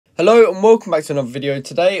Hello and welcome back to another video.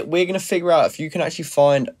 Today we're going to figure out if you can actually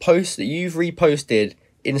find posts that you've reposted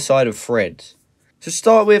inside of threads. So to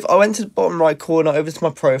start with, I went to the bottom right corner over to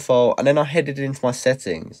my profile and then I headed into my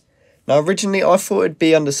settings. Now originally I thought it'd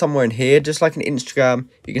be under somewhere in here, just like an Instagram.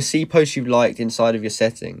 You can see posts you've liked inside of your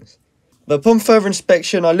settings. But upon further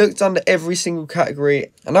inspection, I looked under every single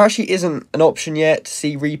category and there actually isn't an option yet to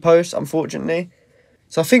see reposts, unfortunately.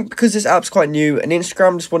 So I think because this app's quite new and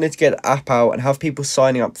Instagram just wanted to get the app out and have people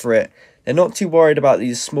signing up for it, they're not too worried about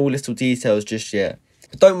these small little details just yet.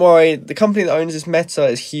 But don't worry, the company that owns this Meta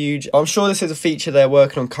is huge. I'm sure this is a feature they're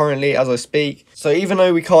working on currently as I speak. So even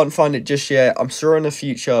though we can't find it just yet, I'm sure in the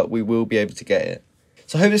future we will be able to get it.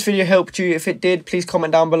 So I hope this video helped you. If it did, please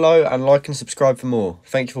comment down below and like and subscribe for more.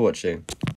 Thank you for watching.